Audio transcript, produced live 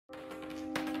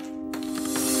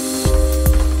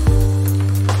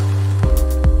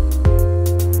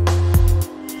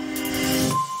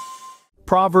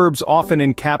Proverbs often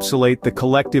encapsulate the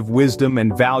collective wisdom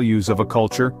and values of a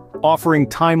culture, offering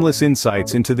timeless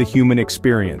insights into the human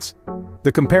experience.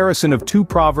 The comparison of two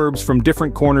proverbs from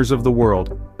different corners of the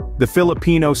world, the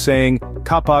Filipino saying,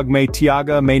 Kapag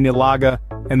tyaga nilaga,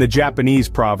 and the Japanese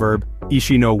proverb,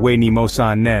 Ishi no sawani mo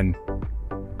三年.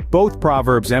 Both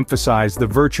proverbs emphasize the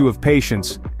virtue of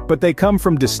patience, but they come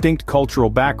from distinct cultural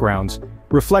backgrounds,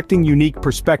 reflecting unique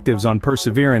perspectives on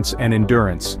perseverance and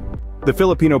endurance. The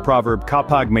Filipino proverb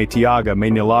Kapag tyaga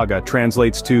nilaga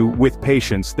translates to, with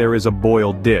patience there is a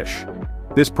boiled dish.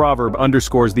 This proverb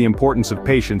underscores the importance of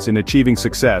patience in achieving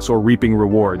success or reaping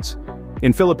rewards.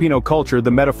 In Filipino culture,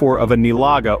 the metaphor of a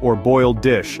nilaga or boiled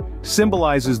dish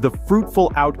symbolizes the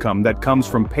fruitful outcome that comes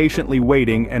from patiently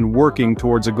waiting and working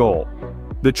towards a goal.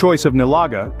 The choice of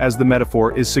nilaga, as the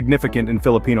metaphor, is significant in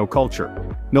Filipino culture.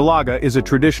 Nilaga is a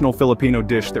traditional Filipino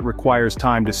dish that requires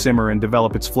time to simmer and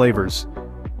develop its flavors.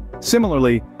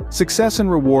 Similarly, success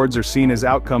and rewards are seen as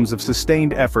outcomes of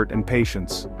sustained effort and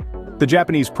patience. The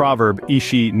Japanese proverb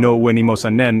Ishi no sawani mo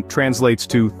三年translates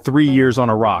to 3 years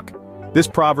on a rock. This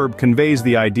proverb conveys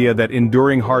the idea that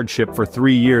enduring hardship for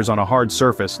 3 years on a hard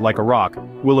surface, like a rock,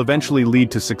 will eventually lead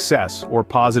to success or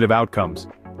positive outcomes.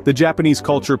 The Japanese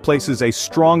culture places a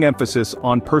strong emphasis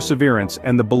on perseverance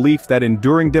and the belief that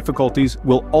enduring difficulties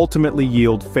will ultimately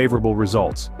yield favorable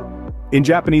results. In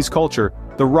Japanese culture,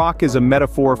 the rock is a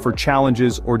metaphor for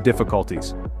challenges or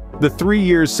difficulties. The 3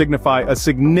 years signify a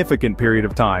significant period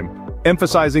of time,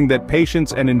 emphasizing that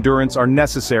patience and endurance are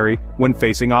necessary when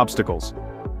facing obstacles.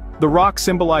 The rock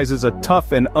symbolizes a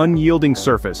tough and unyielding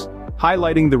surface,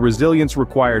 highlighting the resilience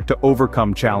required to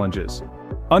overcome challenges.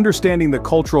 Understanding the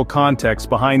cultural context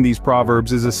behind these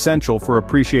proverbs is essential for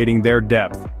appreciating their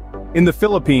depth. In the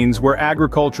Philippines, where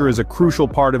agriculture is a crucial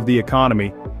part of the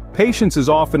economy, patience is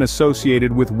often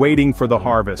associated with waiting for the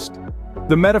harvest.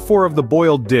 The metaphor of the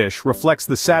boiled dish reflects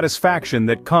the satisfaction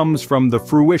that comes from the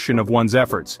fruition of one's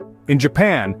efforts. In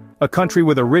Japan, a country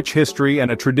with a rich history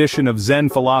and a tradition of Zen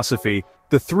philosophy,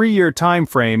 the 3-year time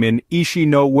frame in Ishi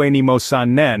no sawani mo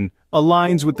三年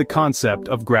aligns with the concept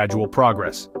of gradual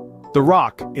progress. The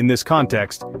rock, in this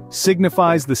context,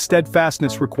 signifies the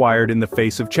steadfastness required in the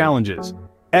face of challenges,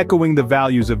 echoing the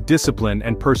values of discipline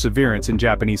and perseverance in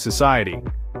Japanese society.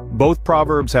 Both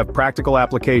proverbs have practical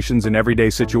applications in everyday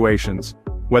situations.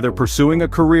 Whether pursuing a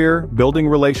career, building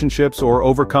relationships, or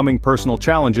overcoming personal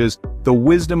challenges, the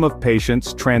wisdom of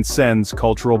patience transcends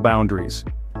cultural boundaries.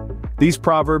 These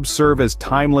proverbs serve as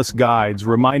timeless guides,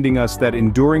 reminding us that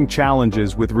enduring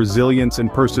challenges with resilience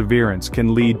and perseverance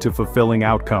can lead to fulfilling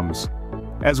outcomes.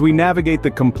 As we navigate the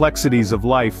complexities of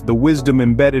life, the wisdom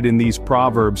embedded in these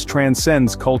proverbs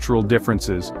transcends cultural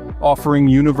differences, offering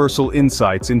universal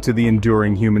insights into the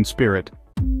enduring human spirit.